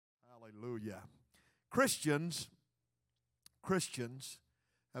Hallelujah. Christians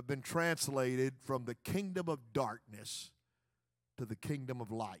have been translated from the kingdom of darkness to the kingdom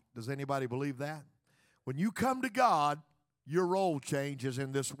of light. Does anybody believe that? When you come to God, your role changes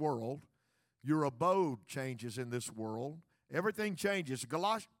in this world. Your abode changes in this world. Everything changes.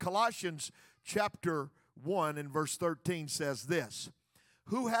 Colossians chapter 1 and verse 13 says this,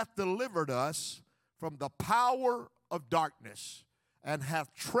 "Who hath delivered us from the power of darkness and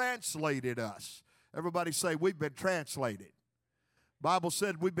hath translated us." Everybody say, we've been translated. Bible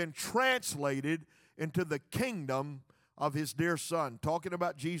said we've been translated into the kingdom of his dear Son. Talking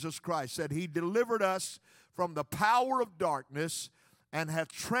about Jesus Christ, said he delivered us from the power of darkness and hath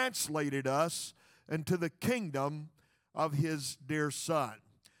translated us into the kingdom of his dear Son.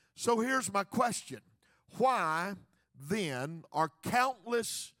 So here's my question. Why then are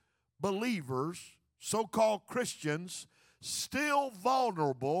countless believers, so-called Christians, still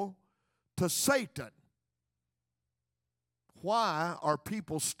vulnerable to Satan? Why are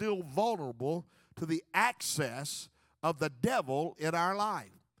people still vulnerable to the access of the devil in our life?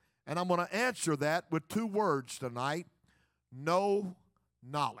 And I'm going to answer that with two words tonight: no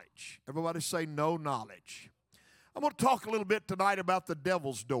knowledge. Everybody say no knowledge. I'm going to talk a little bit tonight about the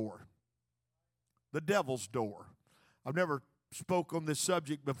devil's door. The devil's door. I've never spoke on this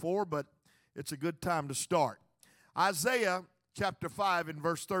subject before, but it's a good time to start. Isaiah chapter 5 and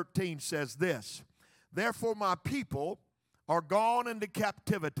verse 13 says this, "Therefore my people are gone into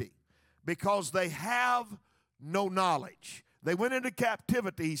captivity because they have no knowledge." They went into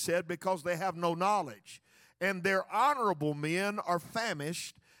captivity, he said, because they have no knowledge. "And their honorable men are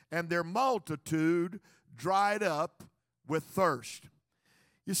famished, and their multitude dried up with thirst."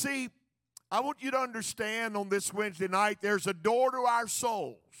 You see, I want you to understand on this Wednesday night, there's a door to our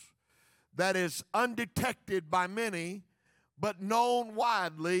souls that is undetected by many, but known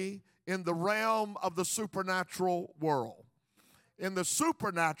widely in the realm of the supernatural world. In the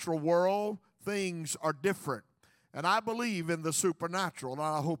supernatural world, things are different. And I believe in the supernatural, and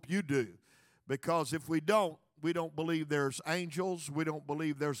I hope you do. Because if we don't believe there's angels. We don't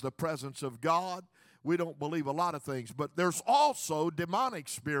believe there's the presence of God. We don't believe a lot of things. But there's also demonic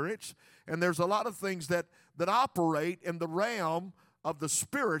spirits, and there's a lot of things that operate in the realm of the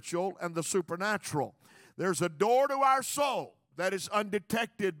spiritual and the supernatural. There's a door to our soul that is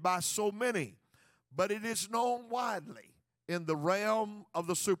undetected by so many, but it is known widely in the realm of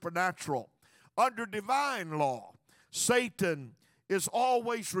the supernatural. Under divine law, Satan is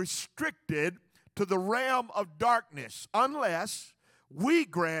always restricted to the realm of darkness unless we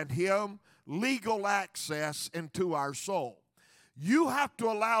grant him legal access into our soul. You have to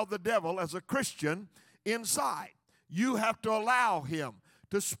allow the devil as a Christian inside. You have to allow him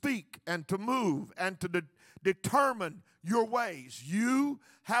to speak and to move and to determine your ways. You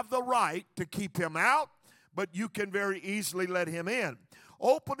have the right to keep him out, but you can very easily let him in.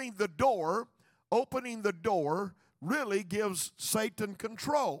 Opening the door really gives Satan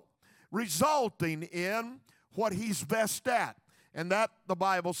control, resulting in what he's best at. And that, the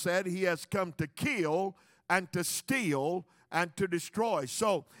Bible said, he has come to kill and to steal and to destroy.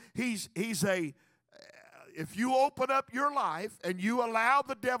 So if you open up your life and you allow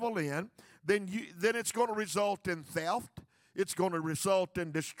the devil in, then it's going to result in theft. It's going to result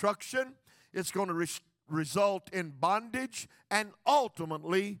in destruction. It's going to result in bondage and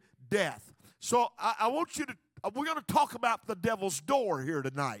ultimately death. So we're going to talk about the devil's door here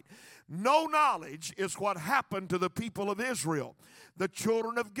tonight. No knowledge is what happened to the people of Israel, the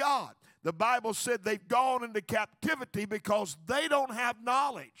children of God. The Bible said they've gone into captivity because they don't have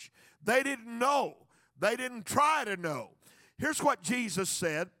knowledge. They didn't know. They didn't try to know. Here's what Jesus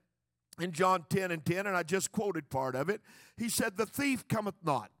said in John 10 and 10, and I just quoted part of it. He said, "The thief cometh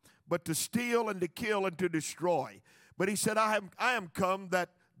not, but to steal and to kill and to destroy. But he said, I am come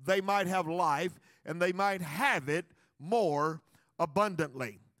that they might have life, and they might have it more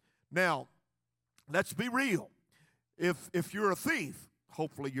abundantly." Now, let's be real. If you're a thief,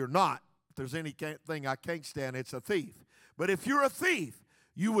 hopefully you're not. If there's anything I can't stand, it's a thief. But if you're a thief,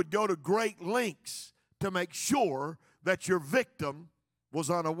 you would go to great lengths to make sure that your victim was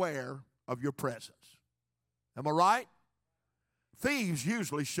unaware of your presence. Am I right? Thieves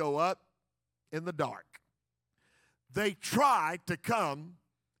usually show up in the dark. They try to come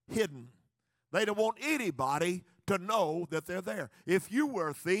hidden. They don't want anybody to know that they're there. If you were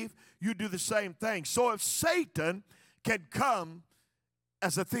a thief, you do the same thing. So if Satan can come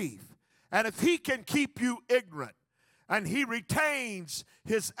as a thief, and if he can keep you ignorant, and he retains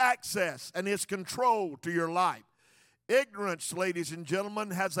his access and his control to your life, ignorance, ladies and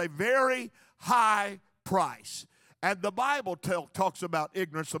gentlemen, has a very high price. And the Bible talks about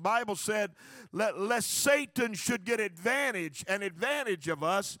ignorance. The Bible said, lest Satan should get an advantage of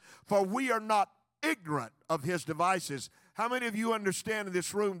us, for we are not ignorant of his devices. How many of you understand in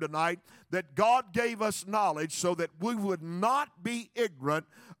this room tonight that God gave us knowledge so that we would not be ignorant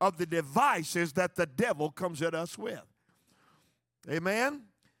of the devices that the devil comes at us with? Amen?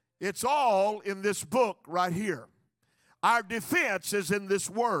 It's all in this book right here. Our defense is in this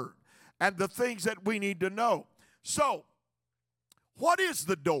word and the things that we need to know. So, what is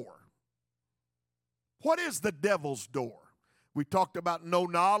the door? What is the devil's door? We talked about no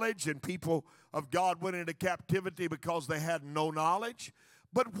knowledge, and people of God went into captivity because they had no knowledge.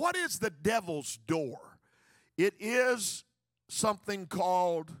 But what is the devil's door? It is something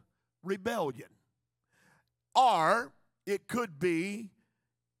called rebellion. Or it could be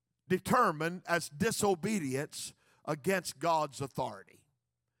determined as disobedience against God's authority.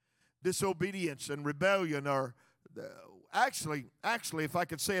 Disobedience and rebellion are actually, if I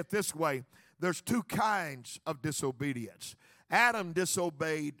could say it this way, there's two kinds of disobedience. Adam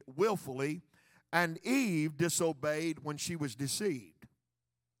disobeyed willfully, and Eve disobeyed when she was deceived.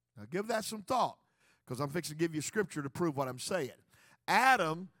 Now give that some thought, because I'm fixing to give you scripture to prove what I'm saying.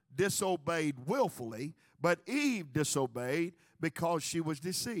 Adam disobeyed willfully, but Eve disobeyed because she was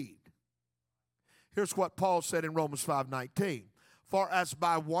deceived. Here's what Paul said in Romans 5:19. For as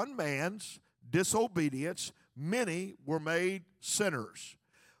by one man's disobedience many were made sinners,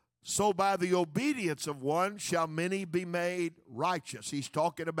 so by the obedience of one shall many be made righteous. He's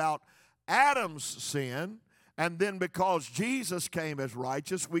talking about Adam's sin, and then because Jesus came as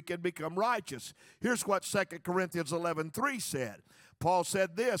righteous, we can become righteous. Here's what 2 Corinthians 11:3 said. Paul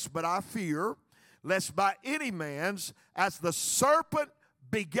said this, but I fear, lest by any man's, as the serpent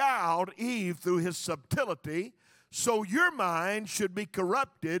beguiled Eve through his subtlety, so your mind should be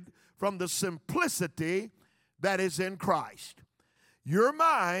corrupted from the simplicity that is in Christ. Your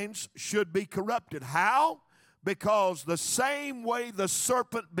minds should be corrupted. How? Because the same way the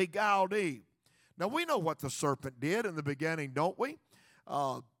serpent beguiled Eve. Now, we know what the serpent did in the beginning, don't we?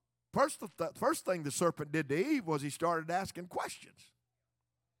 First thing the serpent did to Eve was he started asking questions.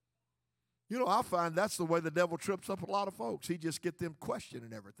 You know, I find that's the way the devil trips up a lot of folks. He just gets them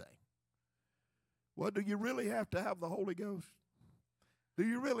questioning everything. Well, do you really have to have the Holy Ghost? Do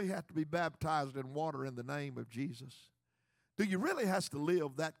you really have to be baptized in water in the name of Jesus? Do you really have to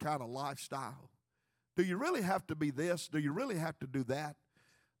live that kind of lifestyle? Do you really have to be this? Do you really have to do that?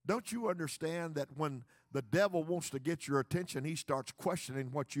 Don't you understand that when the devil wants to get your attention, he starts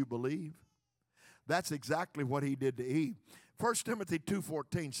questioning what you believe? That's exactly what he did to Eve. 1 Timothy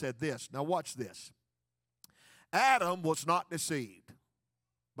 2:14 said this. Now watch this. Adam was not deceived. The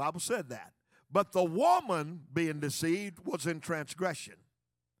Bible said that. But the woman being deceived was in transgression.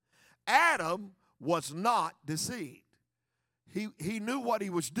 Adam was not deceived. He knew what he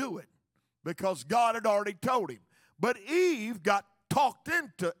was doing because God had already told him. But Eve got talked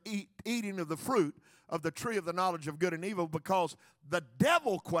into eating of the fruit of the tree of the knowledge of good and evil because the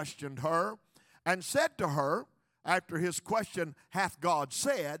devil questioned her and said to her, after his question, hath God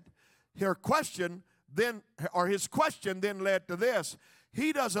said, his question then led to this.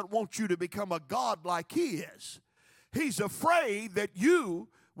 He doesn't want you to become a God like he is. He's afraid that you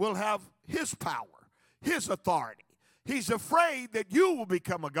will have his power, his authority. He's afraid that you will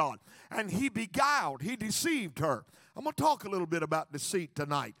become a God. And he beguiled, he deceived her. I'm going to talk a little bit about deceit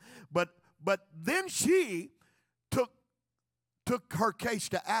tonight. But then she took her case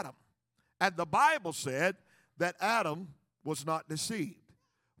to Adam. And the Bible said that Adam was not deceived.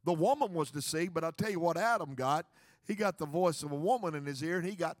 The woman was deceived, but I'll tell you what Adam got. He got the voice of a woman in his ear, and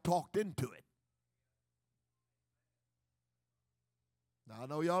he got talked into it. Now, I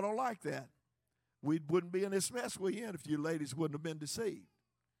know y'all don't like that. We wouldn't be in this mess we're in if you ladies wouldn't have been deceived.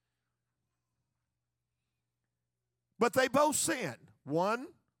 But they both sinned, one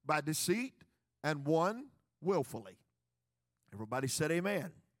by deceit and one willfully. Everybody said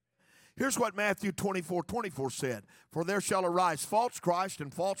amen. Here's what Matthew 24:24 said. For there shall arise false Christ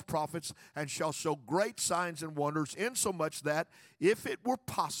and false prophets, and shall show great signs and wonders, insomuch that, if it were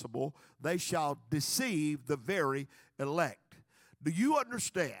possible, they shall deceive the very elect. Do you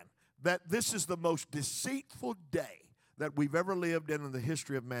understand that this is the most deceitful day that we've ever lived in the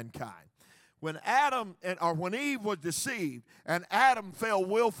history of mankind? When when Eve was deceived and Adam fell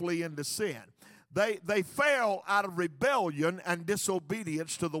willfully into sin, they fell out of rebellion and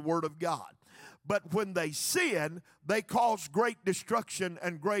disobedience to the Word of God. But when they sinned, they caused great destruction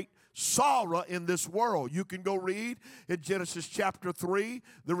and great sorrow in this world. You can go read in Genesis chapter 3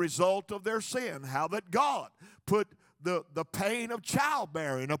 the result of their sin, how that God put the pain of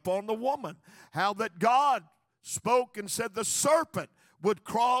childbearing upon the woman, how that God spoke and said the serpent would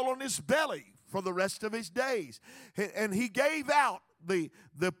crawl on his belly for the rest of his days. And he gave out the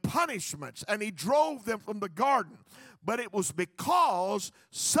punishments, and he drove them from the garden. But it was because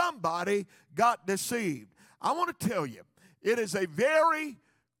somebody got deceived. I want to tell you, it is a very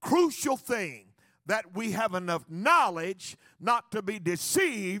crucial thing that we have enough knowledge not to be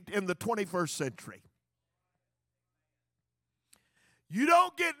deceived in the 21st century. You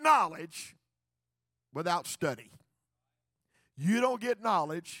don't get knowledge without study. You don't get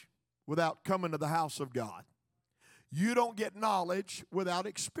knowledge without coming to the house of God. You don't get knowledge without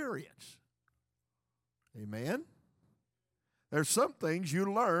experience. Amen? There's some things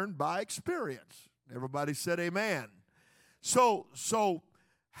you learn by experience. Everybody said amen. So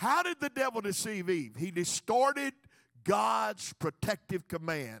how did the devil deceive Eve? He distorted God's protective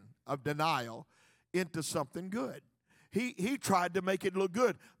command of denial into something good. He tried to make it look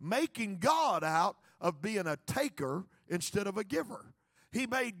good, making God out of being a taker instead of a giver. He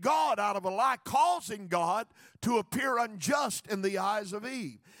made God out of a lie, causing God to appear unjust in the eyes of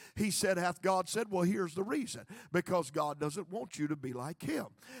Eve. He said, hath God said? Well, here's the reason. Because God doesn't want you to be like him.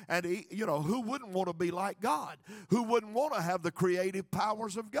 And who wouldn't want to be like God? Who wouldn't want to have the creative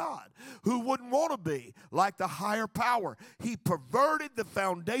powers of God? Who wouldn't want to be like the higher power? He perverted the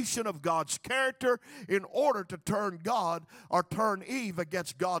foundation of God's character in order to turn God or turn Eve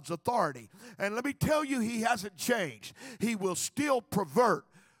against God's authority. And let me tell you, he hasn't changed. He will still pervert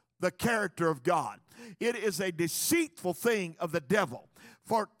the character of God. It is a deceitful thing of the devil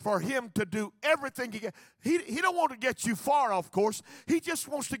for him to do everything he can. He don't want to get you far off course. He just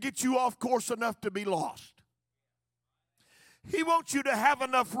wants to get you off course enough to be lost. He wants you to have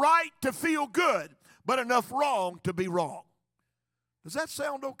enough right to feel good, but enough wrong to be wrong. Does that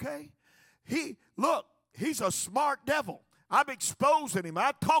sound okay? He's a smart devil. I'm exposing him.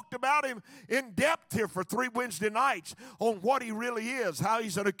 I talked about him in depth here for 3 Wednesday nights on what he really is, how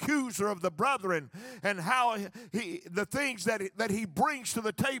he's an accuser of the brethren, and how the things that he brings to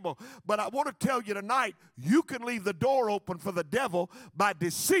the table. But I want to tell you tonight, you can leave the door open for the devil by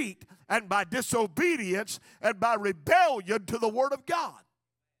deceit and by disobedience and by rebellion to the Word of God.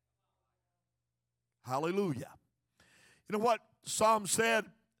 Hallelujah. You know what Psalm said?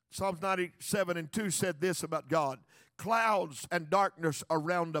 Psalms 97:2 said this about God. Clouds and darkness are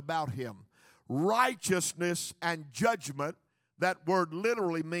round about him. Righteousness and judgment, that word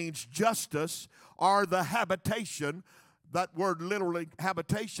literally means justice, are the habitation. That word literally,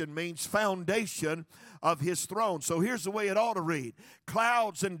 habitation, means foundation of his throne. So here's the way it ought to read.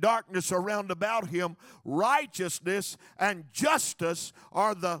 Clouds and darkness are round about him. Righteousness and justice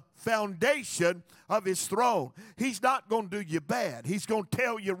are the foundation of his throne. He's not going to do you bad. He's going to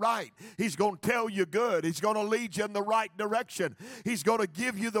tell you right. He's going to tell you good. He's going to lead you in the right direction. He's going to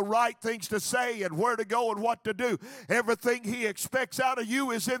give you the right things to say and where to go and what to do. Everything he expects out of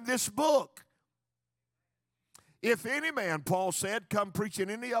you is in this book. If any man, Paul said, come preaching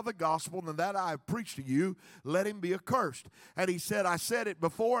any other gospel than that I have preached to you, let him be accursed. And he said, I said it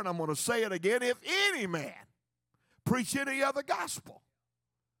before and I'm going to say it again. If any man preach any other gospel,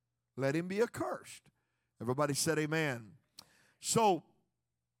 let him be accursed. Everybody said amen. So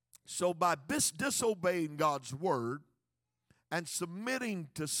by disobeying God's word and submitting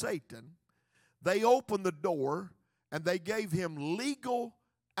to Satan, they opened the door and they gave him legal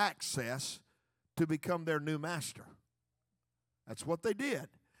access to become their new master. That's what they did.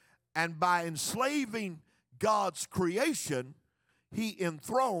 And by enslaving God's creation, he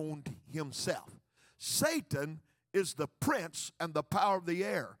enthroned himself. Satan is the prince and the power of the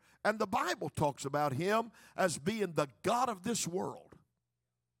air. And the Bible talks about him as being the god of this world.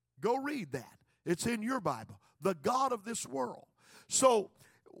 Go read that. It's in your Bible. The god of this world. So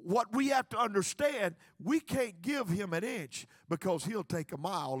what we have to understand, we can't give him an inch because he'll take a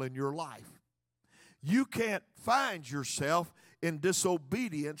mile in your life. You can't find yourself in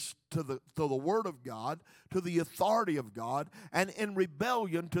disobedience to the Word of God, to the authority of God, and in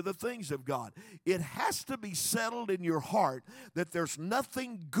rebellion to the things of God. It has to be settled in your heart that there's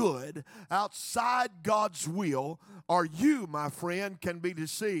nothing good outside God's will, or you, my friend, can be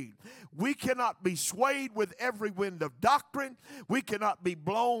deceived. We cannot be swayed with every wind of doctrine. We cannot be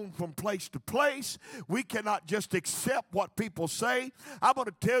blown from place to place. We cannot just accept what people say. I'm going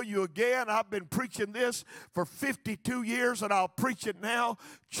to tell you again, I've been preaching this for 52 years, and I'll preach it now.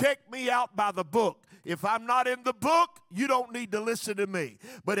 Check me out by the book. If I'm not in the book, you don't need to listen to me.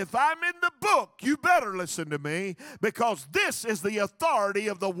 But if I'm in the book, you better listen to me, because this is the authority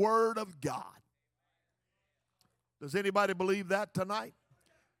of the Word of God. Does anybody believe that tonight?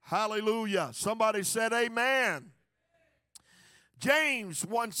 Hallelujah. Somebody said amen. James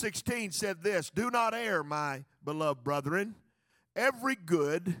 1:16 said this, "Do not err, my beloved brethren. Every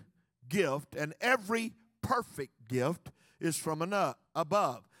good gift and every perfect gift is from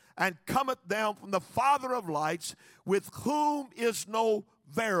above, and cometh down from the Father of lights, with whom is no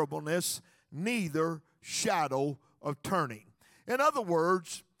variableness, neither shadow of turning." In other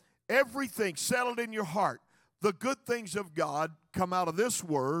words, everything settled in your heart, the good things of God come out of this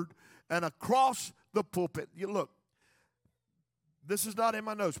word and across the pulpit. You look, this is not in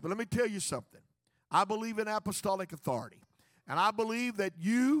my notes, but let me tell you something. I believe in apostolic authority, and I believe that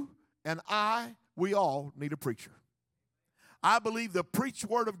you and we all need a preacher. I believe the preached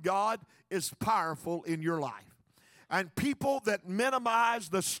word of God is powerful in your life. And people that minimize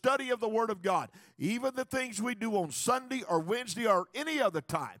the study of the Word of God, even the things we do on Sunday or Wednesday or any other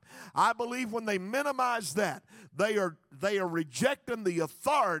time, I believe when they minimize that, they are rejecting the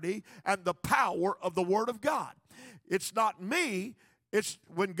authority and the power of the Word of God. It's not me. It's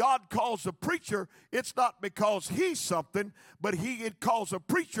when God calls a preacher, it's not because he's something, but he calls a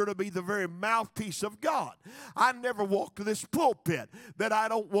preacher to be the very mouthpiece of God. I never walk to this pulpit that I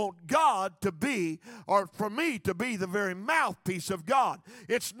don't want God to be, or for me to be the very mouthpiece of God.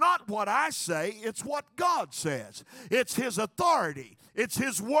 It's not what I say, it's what God says. It's his authority. It's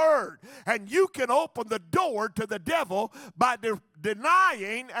his word. And you can open the door to the devil by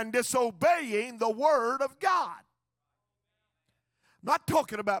denying and disobeying the word of God. Not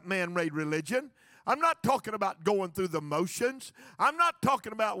talking about man-made religion. I'm not talking about going through the motions. I'm not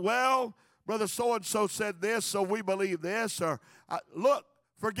talking about, well, Brother so-and-so said this, so we believe this. Or look,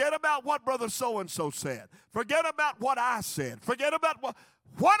 forget about what Brother so-and-so said. Forget about what I said. Forget about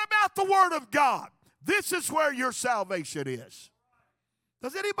what about the Word of God? This is where your salvation is.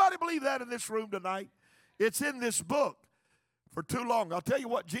 Does anybody believe that in this room tonight? It's in this book. For too long. I'll tell you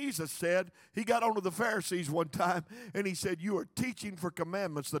what Jesus said. He got onto the Pharisees one time and he said, "You are teaching for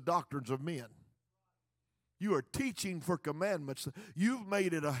commandments the doctrines of men." You are teaching for commandments. You've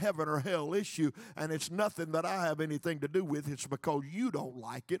made it a heaven or hell issue, and it's nothing that I have anything to do with. It's because you don't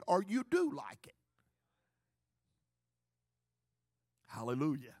like it or you do like it.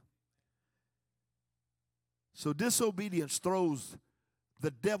 Hallelujah. So disobedience throws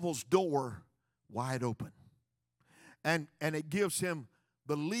the devil's door wide open. And it gives him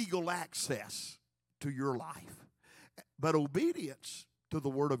the legal access to your life. But obedience to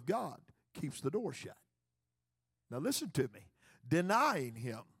the Word of God keeps the door shut. Now listen to me. Denying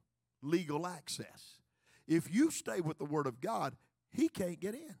him legal access. If you stay with the Word of God, he can't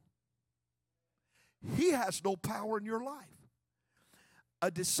get in. He has no power in your life. A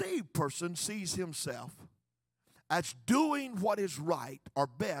deceived person sees himself as doing what is right or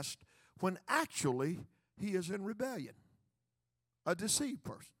best when actually he is in rebellion. A deceived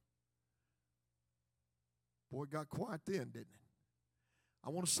person. Boy, it got quiet then, didn't it? I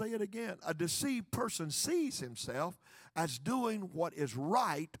want to say it again. A deceived person sees himself as doing what is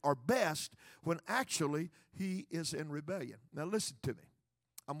right or best when actually he is in rebellion. Now listen to me.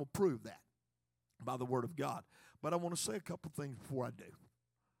 I'm going to prove that by the Word of God. But I want to say a couple things before I do.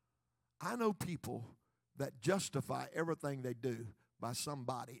 I know people that justify everything they do by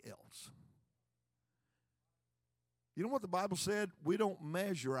somebody else. You know what the Bible said? We don't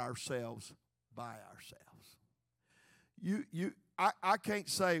measure ourselves by ourselves. I can't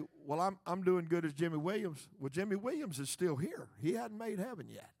say, well, I'm doing good as Jimmy Williams. Well, Jimmy Williams is still here. He hadn't made heaven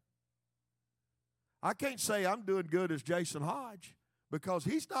yet. I can't say I'm doing good as Jason Hodge because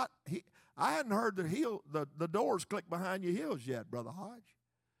he's not. I hadn't heard the doors click behind your heels yet, Brother Hodge.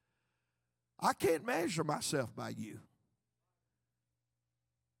 I can't measure myself by you.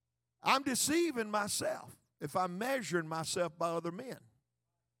 I'm deceiving myself if I'm measuring myself by other men.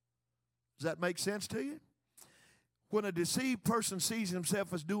 Does that make sense to you? When a deceived person sees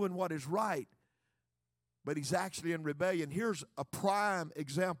himself as doing what is right, but he's actually in rebellion, here's a prime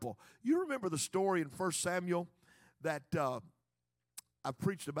example. You remember the story in 1 Samuel that I've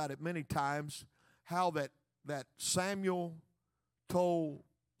preached about it many times, how that Samuel told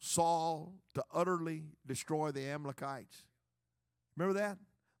Saul to utterly destroy the Amalekites. Remember that?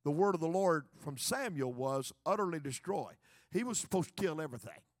 The word of the Lord from Samuel was utterly destroy. He was supposed to kill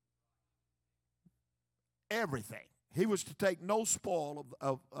everything. Everything. He was to take no spoil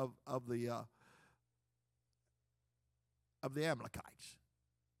of the Amalekites.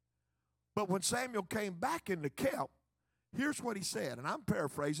 But when Samuel came back into camp, here's what he said, and I'm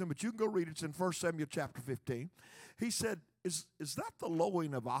paraphrasing, but you can go read it. It's in 1 Samuel chapter 15. He said, is that the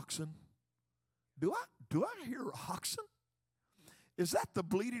lowing of oxen? Do I hear oxen? Is that the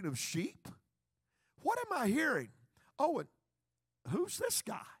bleating of sheep? What am I hearing? Oh, and who's this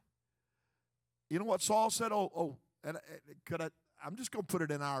guy? You know what Saul said? And I'm just going to put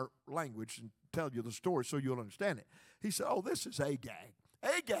it in our language and tell you the story so you'll understand it. He said, oh, this is Agag.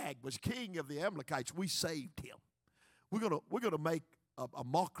 Agag was king of the Amalekites. We saved him. We're gonna make a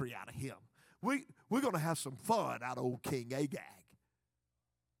mockery out of him. We're going to have some fun out of old King Agag.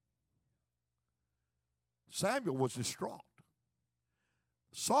 Samuel was distraught.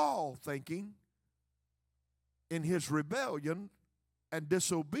 Saul, thinking in his rebellion and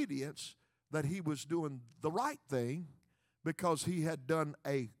disobedience that he was doing the right thing because he had done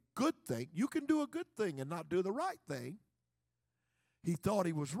a good thing. You can do a good thing and not do the right thing. He thought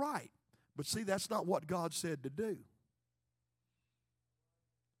he was right. But see, that's not what God said to do.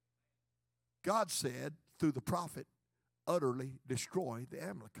 God said, through the prophet, utterly destroy the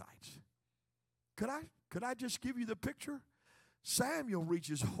Amalekites. Could I just give you the picture? Samuel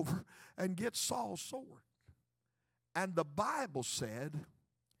reaches over and gets Saul's sword. And the Bible said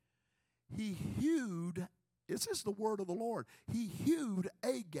he hewed, this is the word of the Lord, he hewed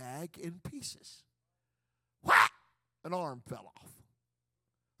Agag in pieces. Whack! An arm fell off.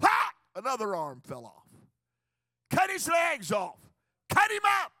 Whack! Another arm fell off. Cut his legs off. Cut him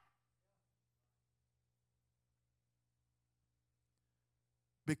up.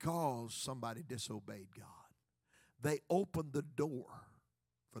 Because somebody disobeyed God. They opened the door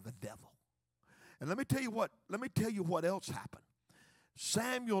for the devil. And let me tell you what else happened.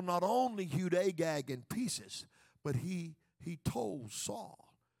 Samuel not only hewed Agag in pieces, but he told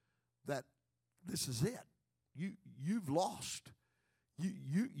Saul that this is it. You've lost.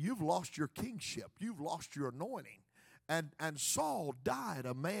 You've lost your kingship. You've lost your anointing. And Saul died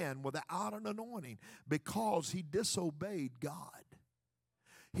a man without an anointing because he disobeyed God.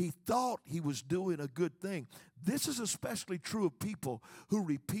 He thought he was doing a good thing. This is especially true of people who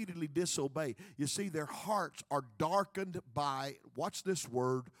repeatedly disobey. You see, their hearts are darkened by, watch this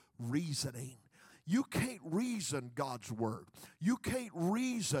word, reasoning. You can't reason God's word. You can't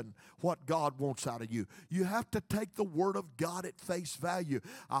reason what God wants out of you. You have to take the word of God at face value.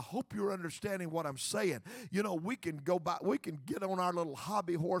 I hope you're understanding what I'm saying. You know, we can get on our little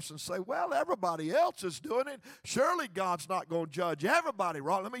hobby horse and say, well, everybody else is doing it. Surely God's not going to judge everybody,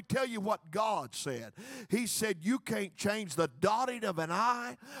 right? Let me tell you what God said. He said, you can't change the dotting of an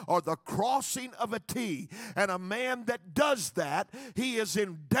I or the crossing of a T. And a man that does that, he is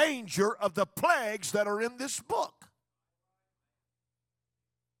in danger of the plagues that are in this book.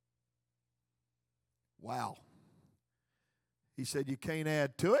 Wow. He said you can't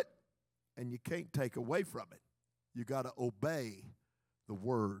add to it and you can't take away from it. You got to obey the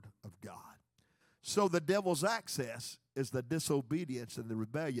word of God. So the devil's access is the disobedience and the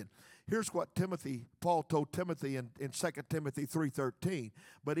rebellion. Here's what Paul told Timothy in 2 Timothy 3:13.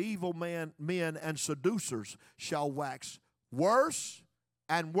 But evil men and seducers shall wax worse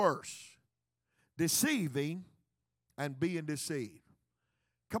and worse, deceiving and being deceived.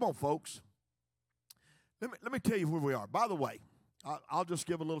 Come on, folks. Let me tell you where we are. By the way, I'll just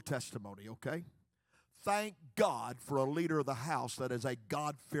give a little testimony, okay? Thank God for a leader of the house that is a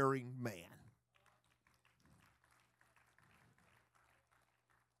God-fearing man.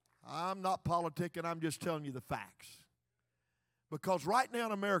 I'm not politicking. I'm just telling you the facts. Because right now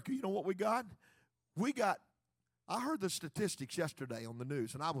in America, you know what we got? I heard the statistics yesterday on the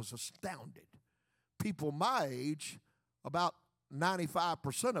news, and I was astounded. People my age, about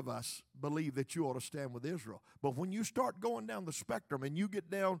 95% of us believe that you ought to stand with Israel. But when you start going down the spectrum and you get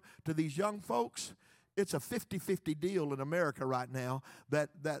down to these young folks, it's a 50-50 deal in America right now that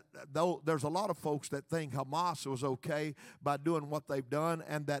though there's a lot of folks that think Hamas was okay by doing what they've done,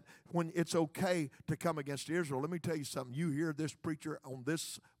 and that when it's okay to come against Israel. Let me tell you something. You hear this preacher on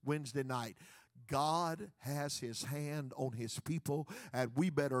this Wednesday night. God has his hand on his people, and we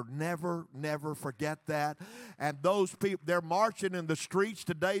better never, never forget that. And those people, they're marching in the streets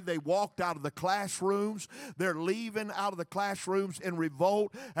today. They walked out of the classrooms. They're leaving out of the classrooms in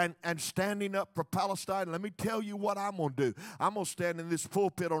revolt and standing up for Palestine. Let me tell you what I'm going to do. I'm going to stand in this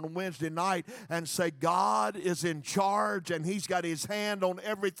pulpit on a Wednesday night and say, God is in charge, and he's got his hand on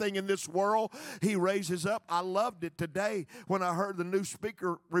everything in this world. He raises up. I loved it today when I heard the new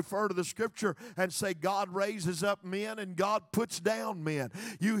speaker refer to the scripture and say God raises up men and God puts down men.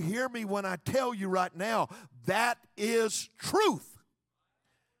 You hear me when I tell you right now, that is truth.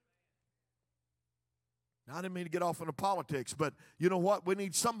 Now, I didn't mean to get off into politics, but you know what? We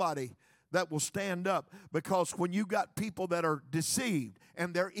need somebody that will stand up, because when you got people that are deceived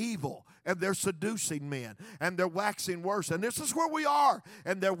and they're evil and they're seducing men and they're waxing worse, and this is where we are,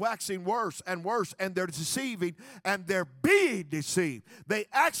 and they're waxing worse and worse, and they're deceiving and they're being deceived. They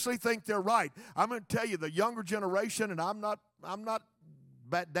actually think they're right. I'm going to tell you, the younger generation, and I'm not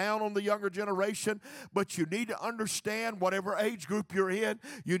bat down on the younger generation, but you need to understand whatever age group you're in.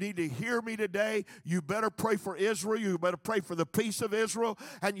 You need to hear me today. You better pray for Israel. You better pray for the peace of Israel,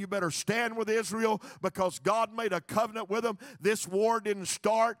 and you better stand with Israel because God made a covenant with them. This war didn't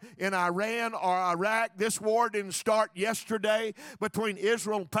start in Iran or Iraq. This war didn't start yesterday between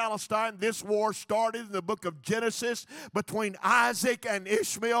Israel and Palestine. This war started in the book of Genesis between Isaac and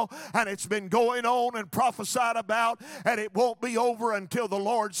Ishmael, and it's been going on and prophesied about, and it won't be over until the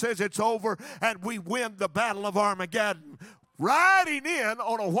Lord says it's over and we win the battle of Armageddon, riding in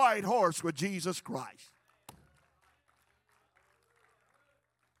on a white horse with Jesus Christ.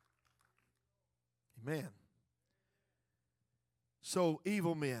 Amen. So,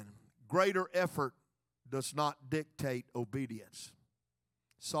 evil men, greater effort does not dictate obedience.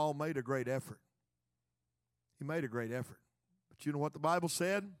 Saul made a great effort. He made a great effort. But you know what the Bible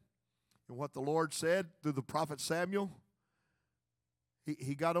said? And what the Lord said through the prophet Samuel?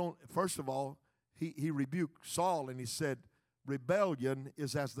 He got on, first of all, he rebuked Saul and he said, rebellion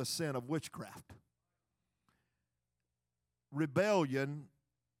is as the sin of witchcraft. Rebellion,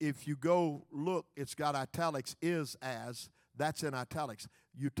 if you go look, it's got italics, is as, that's in italics.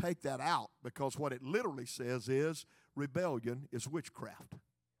 You take that out because what it literally says is rebellion is witchcraft.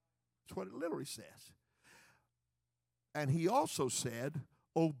 That's what it literally says. And he also said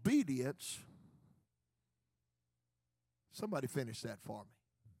obedience. Somebody finish that for me.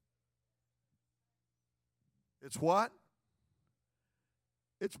 It's what?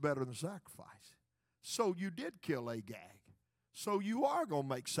 It's better than sacrifice. So you did kill Agag. So you are going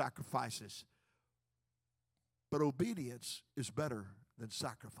to make sacrifices. But obedience is better than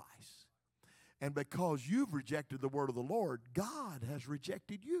sacrifice. And because you've rejected the word of the Lord, God has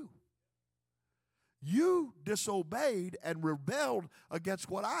rejected you. You disobeyed and rebelled against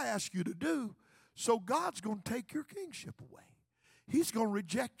what I asked you to do, so God's going to take your kingship away. He's going to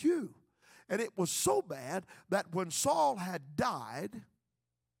reject you. And it was so bad that when Saul had died,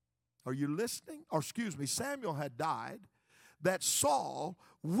 are you listening? Or excuse me, Samuel had died, that Saul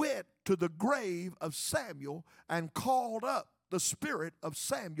went to the grave of Samuel and called up the spirit of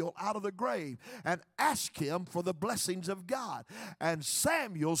Samuel out of the grave and asked him for the blessings of God. And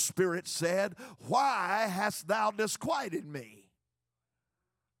Samuel's spirit said, why hast thou disquieted me?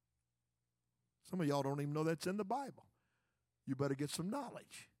 Some of y'all don't even know that's in the Bible. You better get some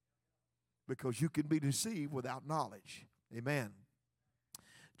knowledge because you can be deceived without knowledge. Amen.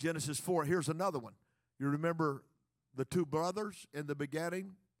 Genesis 4, here's another one. You remember the two brothers in the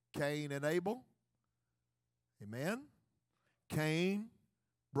beginning, Cain and Abel? Amen. Cain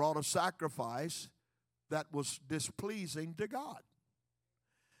brought a sacrifice that was displeasing to God.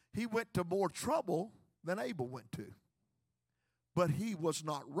 He went to more trouble than Abel went to. But he was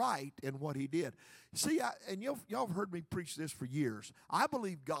not right in what he did. See, y'all have heard me preach this for years. I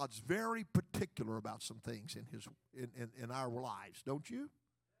believe God's very particular about some things in our lives, don't you?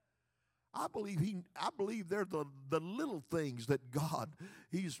 I believe they're the little things that God,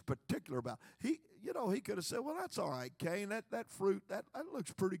 He's particular about. He could have said, well, that's all right, Cain, that fruit, that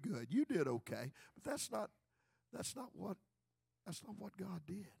looks pretty good. You did okay. But that's not what God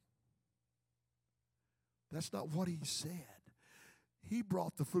did. That's not what He said. He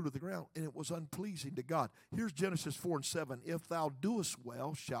brought the fruit of the ground, and it was unpleasing to God. Here's Genesis 4:7. If thou doest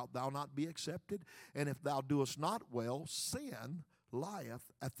well, shalt thou not be accepted? And if thou doest not well, sin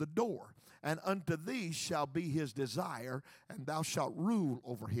lieth at the door. And unto thee shall be his desire, and thou shalt rule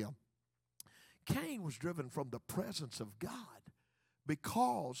over him. Cain was driven from the presence of God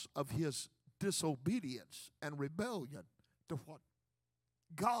because of his disobedience and rebellion to what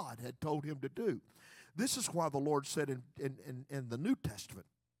God had told him to do. This is why the Lord said in the New Testament,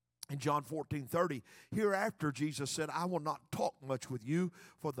 in John 14:30, hereafter Jesus said, I will not talk much with you,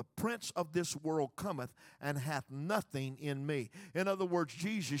 for the prince of this world cometh and hath nothing in me. In other words,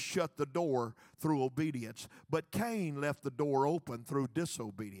 Jesus shut the door through obedience, but Cain left the door open through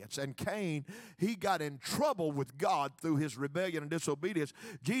disobedience. And Cain, he got in trouble with God through his rebellion and disobedience.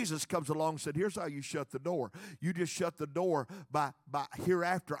 Jesus comes along and said, here's how you shut the door. You just shut the door by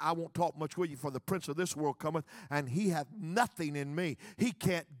hereafter I won't talk much with you, for the prince of this world cometh and he hath nothing in me. He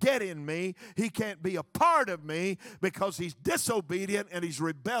can't get in me. He can't be a part of me because he's disobedient and he's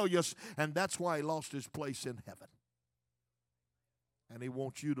rebellious, and that's why he lost his place in heaven. And he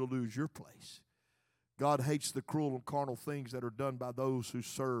wants you to lose your place. God hates the cruel and carnal things that are done by those who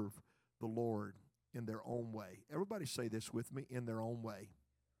serve the Lord in their own way. Everybody say this with me, in their own way.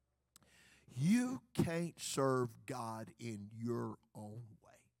 You can't serve God in your own way.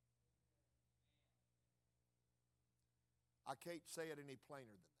 I can't say it any plainer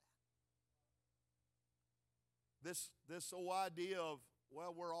than that. This whole idea of,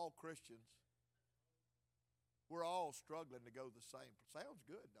 Well, we're all Christians. We're all struggling to go the same. Sounds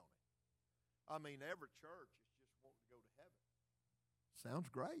good, don't it? I mean, every church is just wanting to go to heaven. Sounds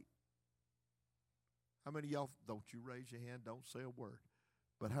great. How many of y'all, don't you raise your hand, don't say a word.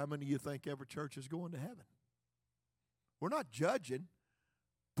 But how many of you think every church is going to heaven? We're not judging,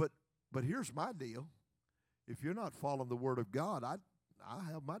 but here's my deal. If you're not following the Word of God, I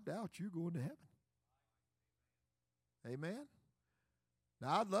have my doubts you're going to heaven. Amen?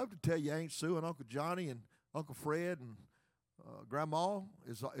 Now, I'd love to tell you Aunt Sue and Uncle Johnny and Uncle Fred and Grandma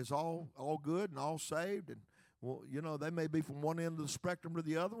is all good and all saved. And, well, you know, they may be from one end of the spectrum to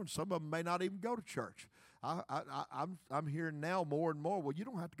the other, and some of them may not even go to church. I'm hearing now more and more, well, you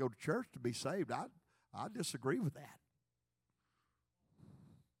don't have to go to church to be saved. I disagree with that.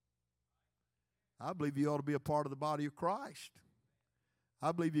 I believe you ought to be a part of the body of Christ.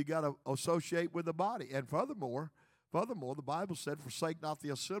 I believe you got to associate with the body. And furthermore, the Bible said, forsake not the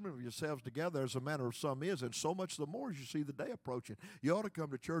assembling of yourselves together as a manner of some is, and so much the more as you see the day approaching. You ought to come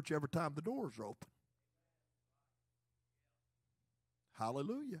to church every time the doors are open.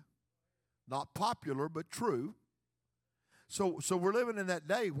 Hallelujah. Not popular, but true. So we're living in that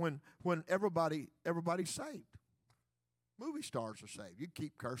day when everybody's saved. Movie stars are saved. You can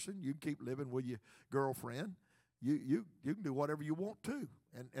keep cursing. You can keep living with your girlfriend. You can do whatever you want to,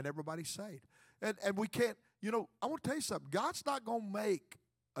 and everybody's saved. And we can't, you know, I want to tell you something. God's not going to make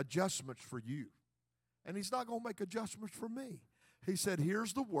adjustments for you. And He's not going to make adjustments for me. He said,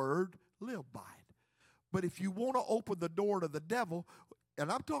 here's the word, live by it. But if you want to open the door to the devil, and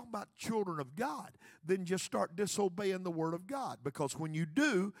I'm talking about children of God, then just start disobeying the word of God. Because when you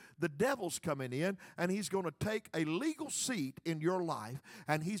do, the devil's coming in, and he's going to take a legal seat in your life,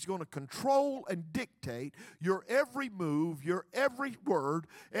 and he's going to control and dictate your every move, your every word,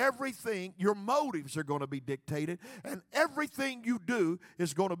 everything. Your motives are going to be dictated, and everything you do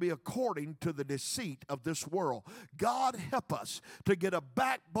is going to be according to the deceit of this world. God help us to get a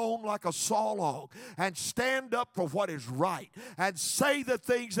backbone like a saw log and stand up for what is right and say the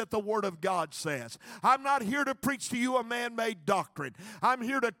things that the Word of God says. I'm not here to preach to you a man-made doctrine. I'm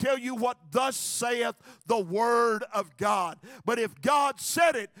here to tell you what thus saith the Word of God. But if God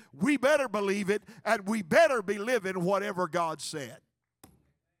said it, we better believe it, and we better be living whatever God said.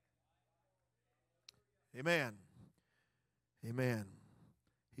 Amen. Amen.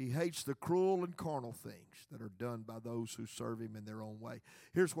 He hates the cruel and carnal things that are done by those who serve Him in their own way.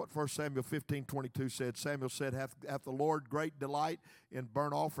 Here's what 1 Samuel 15:22 said. Samuel said, hath the Lord great delight in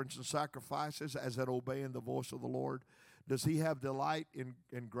burnt offerings and sacrifices as at obeying the voice of the Lord? Does He have delight in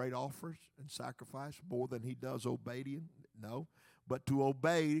great offers and sacrifice more than He does obeying? No. But to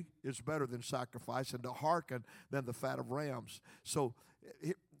obey is better than sacrifice, and to hearken than the fat of rams. So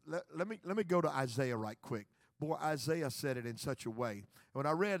let me go to Isaiah right quick. Boy, Isaiah said it in such a way. When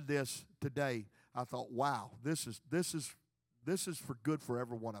I read this today, I thought, wow, this is for good for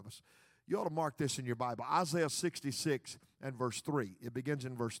every one of us. You ought to mark this in your Bible. Isaiah 66 and verse 3. It begins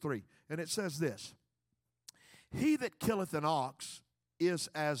in verse 3. And it says this: He that killeth an ox is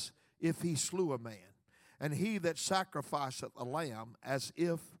as if he slew a man, and he that sacrificeth a lamb as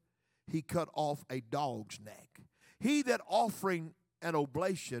if he cut off a dog's neck. He that offering an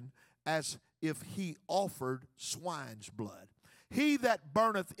oblation as if he offered swine's blood. He that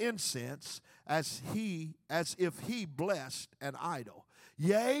burneth incense as if he blessed an idol.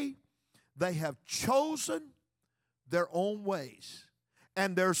 Yea, they have chosen their own ways,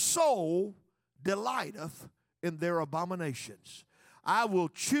 and their soul delighteth in their abominations. I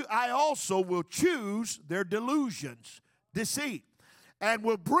also will choose their delusions, deceit, and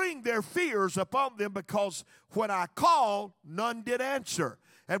will bring their fears upon them, because when I called, none did answer.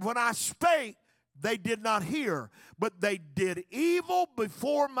 And when I spake, they did not hear. But they did evil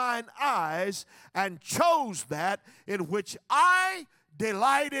before mine eyes, and chose that in which I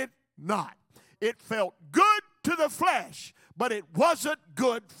delighted not. It felt good to the flesh, but it wasn't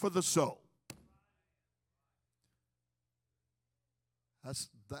good for the soul.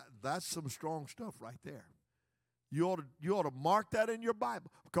 That's some strong stuff right there. You ought to mark that in your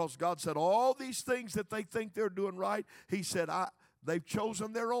Bible, because God said all these things that they think they're doing right, He said, they've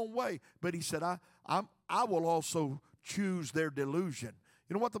chosen their own way. But He said, I will also choose their delusion.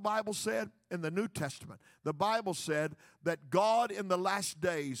 You know what the Bible said in the New Testament? The Bible said that God in the last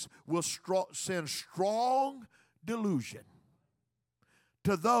days will send strong delusion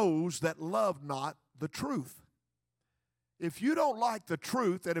to those that love not the truth. If you don't like the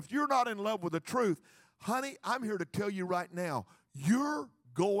truth, and if you're not in love with the truth, honey, I'm here to tell you right now, you're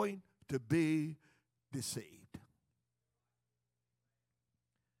going to be deceived.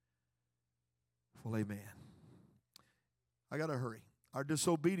 Well, amen. I got to hurry. Our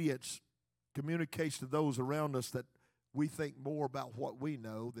disobedience communicates to those around us that we think more about what we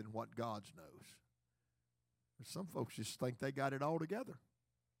know than what God knows. Some folks just think they got it all together.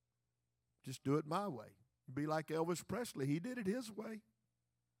 Just do it my way. Be like Elvis Presley. He did it his way.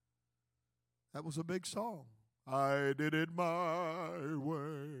 That was a big song. I did it my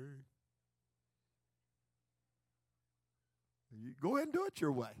way. You go ahead and do it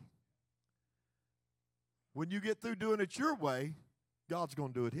your way. When you get through doing it your way, God's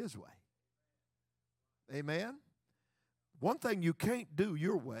going to do it his way. Amen? One thing you can't do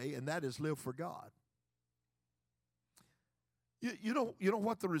your way, and that is live for God. You know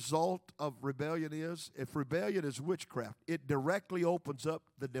what the result of rebellion is? If rebellion is witchcraft, it directly opens up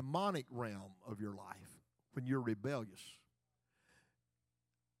the demonic realm of your life when you're rebellious.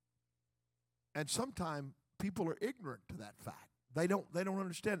 And sometimes people are ignorant to that fact. They don't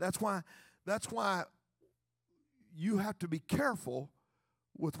understand. That's why you have to be careful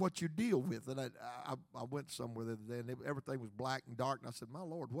with what you deal with. And I went somewhere the other day, and everything was black and dark, and I said, my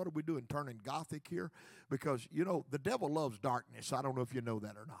Lord, what are we doing, turning gothic here? Because, the devil loves darkness. I don't know if you know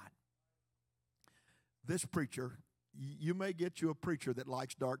that or not. This preacher, you may get you a preacher that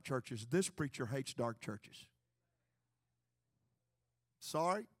likes dark churches. This preacher hates dark churches.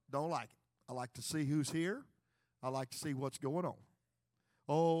 Sorry, don't like it. I like to see who's here. I like to see what's going on.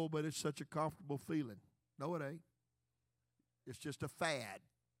 Oh, but it's such a comfortable feeling. No, it ain't. It's just a fad.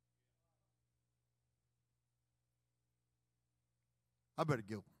 I better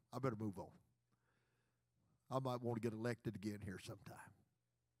go. I better move on. I might want to get elected again here sometime.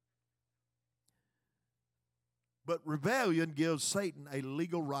 But rebellion gives Satan a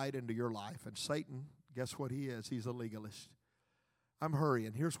legal right into your life. And Satan, guess what he is? He's a legalist. I'm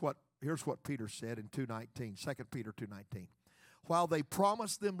hurrying. Here's what Peter said in 2:19, 2 Peter 2:19. While they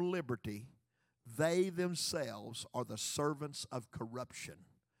promise them liberty, they themselves are the servants of corruption.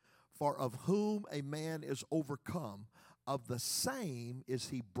 For of whom a man is overcome, of the same is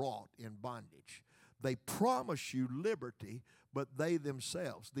he brought in bondage. They promise you liberty, but they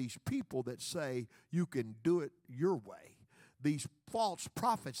themselves, these people that say you can do it your way, these false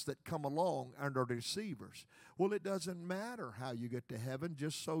prophets that come along and are deceivers. Well, it doesn't matter how you get to heaven,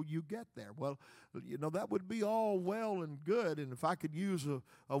 just so you get there. Well, that would be all well and good, and if I could use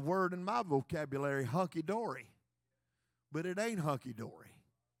a word in my vocabulary, hunky-dory. But it ain't hunky-dory.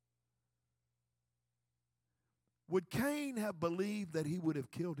 Would Cain have believed that he would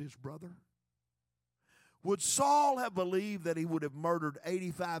have killed his brother? Would Saul have believed that he would have murdered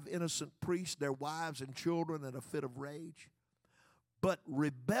 85 innocent priests, their wives and children, in a fit of rage? But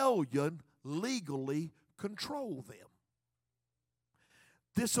rebellion legally controlled them.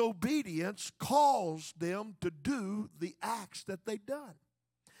 Disobedience caused them to do the acts that they'd done.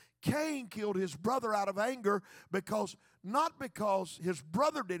 Cain killed his brother out of anger not because his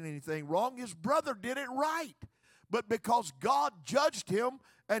brother did anything wrong, his brother did it right, but because God judged him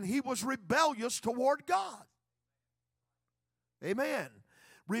and he was rebellious toward God. Amen.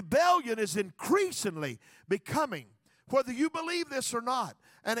 Rebellion is increasingly becoming, whether you believe this or not,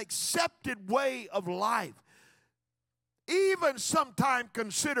 an accepted way of life, even sometimes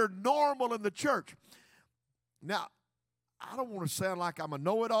considered normal in the church. Now, I don't want to sound like I'm a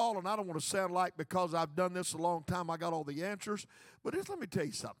know-it-all, and I don't want to sound like because I've done this a long time I got all the answers, but let me tell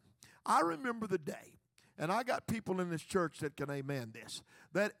you something. I remember the day, and I got people in this church that can amen this,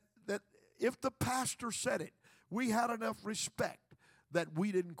 that if the pastor said it, we had enough respect that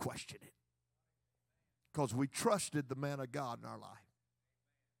we didn't question it because we trusted the man of God in our life.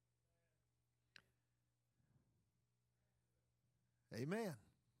 Amen.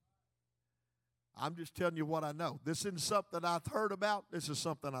 I'm just telling you what I know. This isn't something I've heard about. This is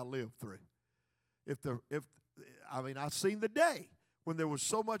something I lived through. I've seen the day when there was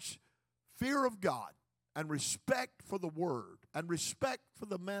so much fear of God and respect for the Word and respect for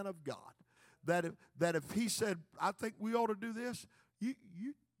the man of God that if he said, I think we ought to do this, you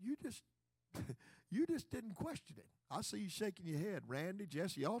just you just didn't question it. I see you shaking your head. Randy,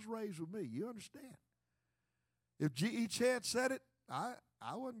 Jesse, y'all's raised with me. You understand. If G.E. Chance said it, I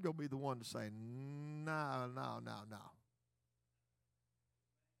wasn't going to be the one to say, no.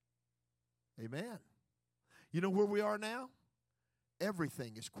 Amen. You know where we are now?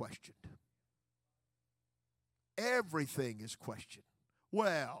 Everything is questioned. Everything is questioned.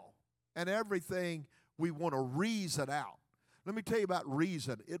 Well, and everything we want to reason out. Let me tell you about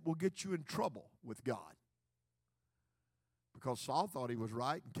reason. It will get you in trouble with God. Because Saul thought he was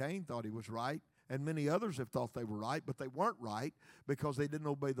right, and Cain thought he was right, and many others have thought they were right, but they weren't right because they didn't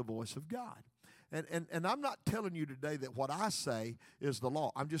obey the voice of God. And I'm not telling you today that what I say is the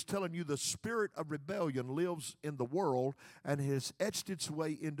law. I'm just telling you the spirit of rebellion lives in the world and has etched its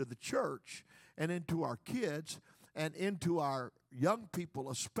way into the church and into our kids and into our young people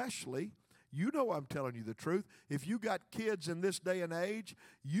especially. You know I'm telling you the truth. If you got kids in this day and age,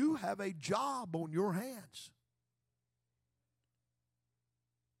 you have a job on your hands.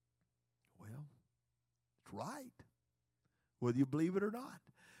 Well, it's right, whether you believe it or not.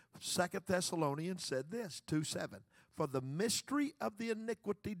 2 Thessalonians said this, 2:7. For the mystery of the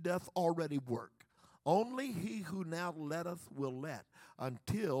iniquity doth already work. Only he who now letteth will let,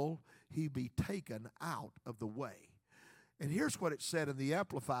 until he be taken out of the way. And here's what it said in the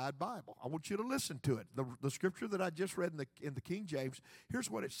Amplified Bible. I want you to listen to it. The scripture that I just read in the King James,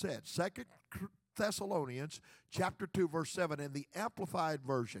 here's what it said. 2 Thessalonians chapter 2, verse 7 in the Amplified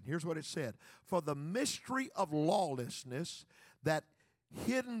Version. Here's what it said. For the mystery of lawlessness, that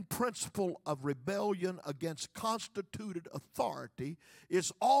hidden principle of rebellion against constituted authority,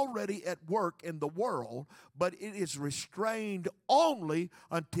 is already at work in the world, but it is restrained only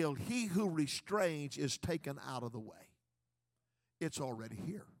until he who restrains is taken out of the way. It's already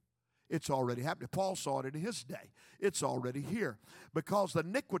here. It's already happening. Paul saw it in his day. It's already here. Because the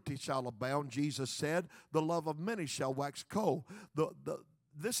iniquity shall abound, Jesus said, the love of many shall wax cold.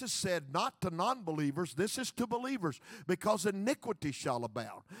 This is said not to non-believers, this is to believers, because iniquity shall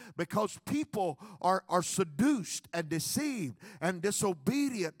abound. Because people are seduced and deceived and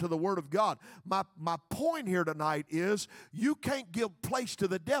disobedient to the Word of God. My point here tonight is you can't give place to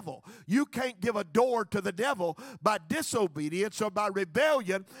the devil. You can't give a door to the devil by disobedience or by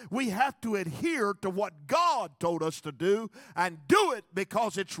rebellion. We have to adhere to what God told us to do and do it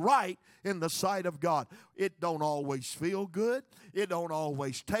because it's right in the sight of God. It don't always feel good. It don't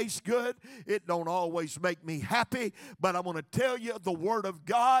always taste good. It don't always make me happy. But I'm going to tell you, the Word of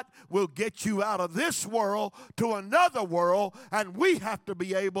God will get you out of this world to another world, and we have to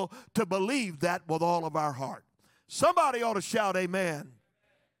be able to believe that with all of our heart. Somebody ought to shout amen.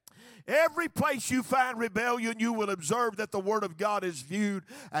 Every place you find rebellion, you will observe that the Word of God is viewed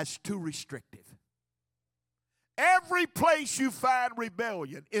as too restrictive. Every place you find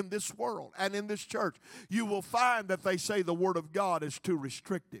rebellion in this world and in this church, you will find that they say the Word of God is too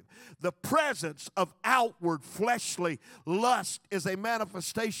restrictive. The presence of outward fleshly lust is a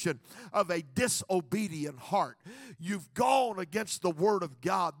manifestation of a disobedient heart. You've gone against the Word of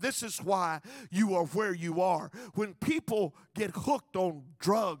God. This is why you are where you are. When people get hooked on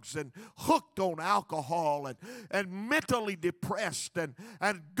drugs and hooked on alcohol and mentally depressed and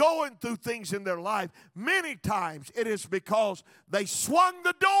going through things in their life, many times it is because they swung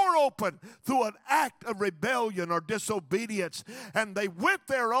the door open through an act of rebellion or disobedience, and they went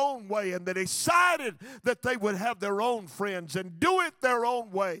their own way, and they decided that they would have their own friends and do it their own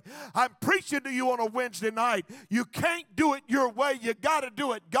way. I'm preaching to you on a Wednesday night. You can't do it your way. You got to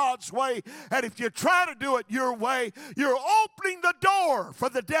do it God's way. And if you try to do it your way, you're opening the door for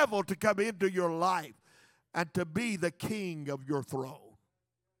the devil to come into your life and to be the king of your throne.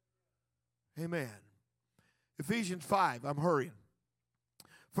 Amen. Ephesians 5, I'm hurrying.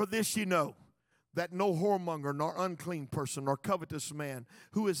 For this ye know, that no whoremonger, nor unclean person, nor covetous man,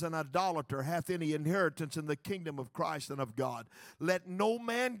 who is an idolater, hath any inheritance in the kingdom of Christ and of God. Let no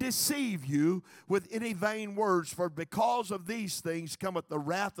man deceive you with any vain words, for because of these things cometh the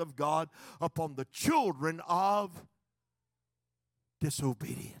wrath of God upon the children of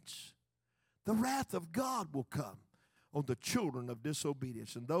disobedience. The wrath of God will come on the children of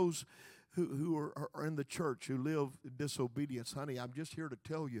disobedience. And those who are in the church who live in disobedience, honey, I'm just here to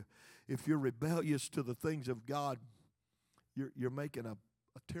tell you, if you're rebellious to the things of God, you're making a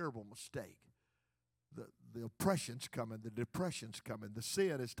terrible mistake. The oppression's coming, the depression's coming, the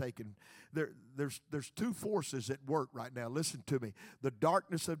sin is taken. There's two forces at work right now. Listen to me. The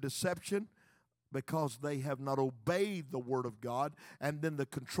darkness of deception, because they have not obeyed the Word of God, and then the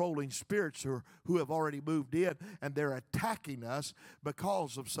controlling spirits who have already moved in, and they're attacking us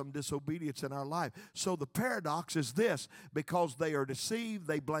because of some disobedience in our life. So the paradox is this: because they are deceived,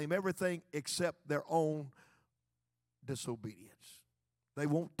 they blame everything except their own disobedience. They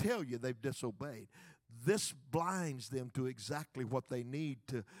won't tell you they've disobeyed. This blinds them to exactly what they need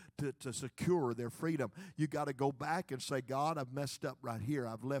to secure their freedom. You got to go back and say, God, I've messed up right here.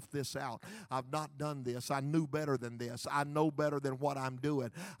 I've left this out. I've not done this. I knew better than this. I know better than what I'm doing.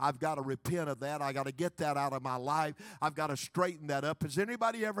 I've got to repent of that. I got to get that out of my life. I've got to straighten that up. Has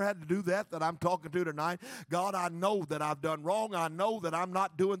anybody ever had to do that I'm talking to tonight? God, I know that I've done wrong. I know that I'm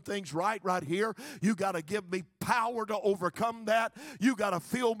not doing things right here. You got to give me power to overcome that. You got to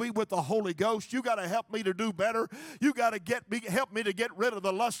fill me with the Holy Ghost. You got to help me to do better. You got to help me to get rid of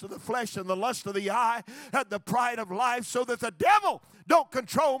the lust of the flesh and the lust of the eye and the pride of life, so that the devil don't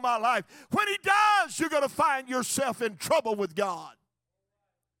control my life. When he does, you're going to find yourself in trouble with God.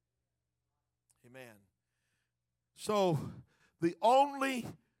 Amen. So the only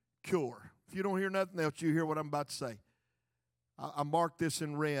cure, if you don't hear nothing else, you hear what I'm about to say. I marked this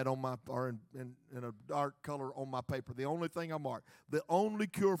in red on my, or in a dark color on my paper. The only thing I marked, the only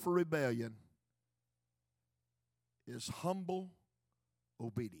cure for rebellion is humble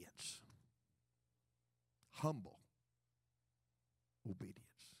obedience. Humble obedience.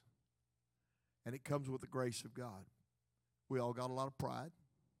 And it comes with the grace of God. We all got a lot of pride.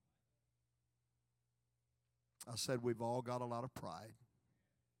 I said we've all got a lot of pride.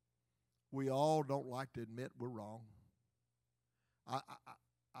 We all don't like to admit we're wrong.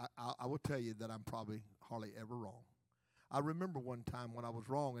 I will tell you that I'm probably hardly ever wrong. I remember one time when I was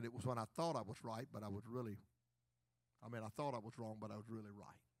wrong, and it was when I thought I was right, but I thought I was wrong, but I was really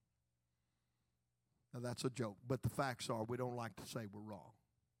right. Now, that's a joke, but the facts are we don't like to say we're wrong.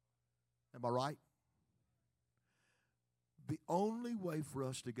 Am I right? The only way for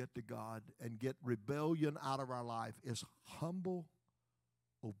us to get to God and get rebellion out of our life is humble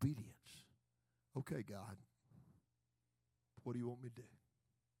obedience. Okay, God, what do you want me to do?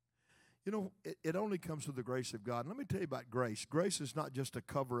 You know, it only comes through the grace of God. And let me tell you about grace. Grace is not just a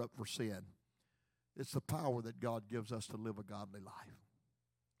cover-up for sin. It's the power that God gives us to live a godly life.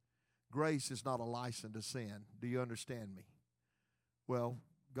 Grace is not a license to sin. Do you understand me? Well,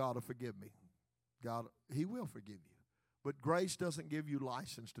 God will forgive me. God, He will forgive you. But grace doesn't give you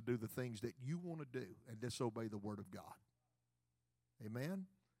license to do the things that you want to do and disobey the Word of God. Amen?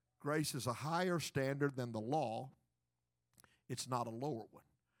 Grace is a higher standard than the law. It's not a lower one.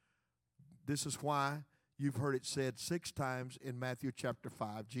 This is why you've heard it said 6 times in Matthew chapter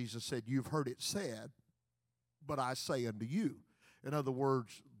 5. Jesus said, you've heard it said, but I say unto you. In other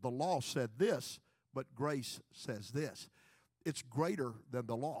words, the law said this, but grace says this. It's greater than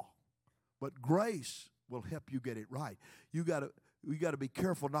the law, but grace will help you get it right. You got to be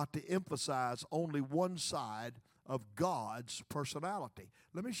careful not to emphasize only one side of God's personality.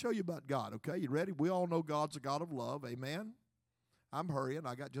 Let me show you about God, okay? You ready? We all know God's a God of love, amen? I'm hurrying.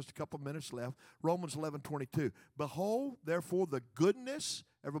 I got just a couple minutes left. Romans 11:22. Behold, therefore, the goodness,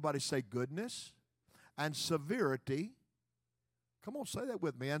 everybody say goodness, and severity, come on, say that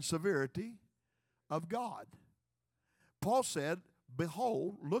with me, and severity of God. Paul said,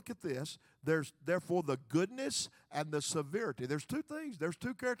 behold, look at this, there's therefore the goodness and the severity. There's two things, there's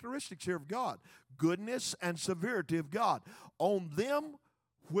two characteristics here of God. Goodness and severity of God. On them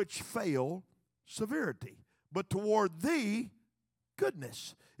which fail, severity. But toward thee,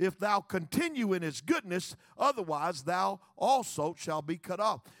 goodness. If thou continue in his goodness, otherwise thou also shall be cut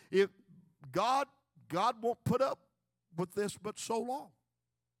off. If God won't put up with this but so long.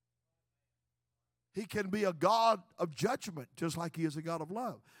 He can be a God of judgment just like he is a God of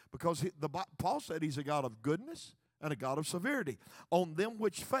love. Because Paul said he's a God of goodness and a God of severity. On them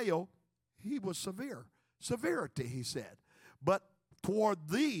which fail, he was severe. Severity, he said. But toward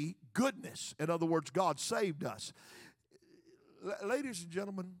thee, goodness. In other words, God saved us. Ladies and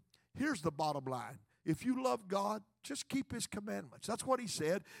gentlemen, here's the bottom line. If you love God, just keep his commandments. That's what he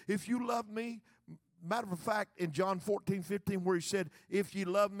said. If you love me, matter of fact, in John 14:15, where he said, if you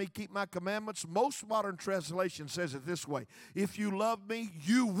love me, keep my commandments, most modern translation says it this way. If you love me,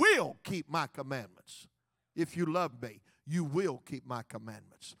 you will keep my commandments. If you love me, you will keep my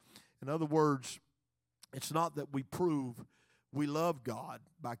commandments. In other words, it's not that we prove we love God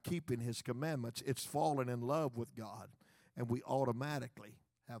by keeping his commandments. It's falling in love with God, and we automatically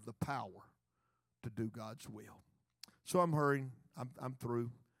have the power to do God's will. So I'm hurrying. I'm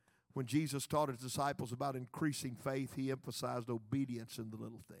through. When Jesus taught his disciples about increasing faith, he emphasized obedience in the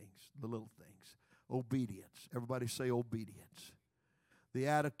little things. The little things. Obedience. Everybody say obedience. The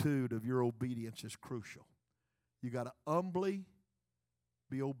attitude of your obedience is crucial. You got to humbly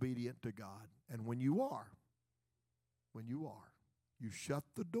be obedient to God. And when you are, you shut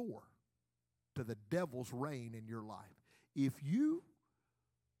the door to the devil's reign in your life. If you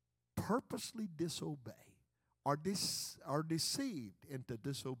purposely disobey, are deceived into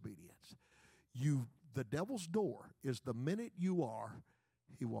disobedience, the devil's door is the minute you are,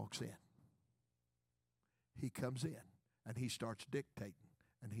 he walks in. He comes in and he starts dictating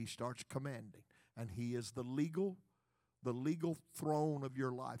and he starts commanding, and he is the legal throne of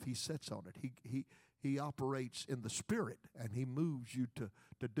your life. He sits on it. He operates in the spirit, and he moves you to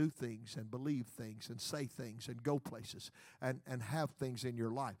do things and believe things and say things and go places and have things in your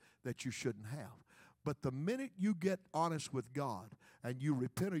life that you shouldn't have. But the minute you get honest with God and you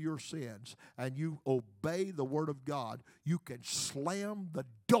repent of your sins and you obey the Word of God, you can slam the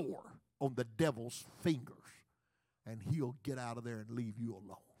door on the devil's fingers and he'll get out of there and leave you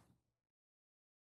alone.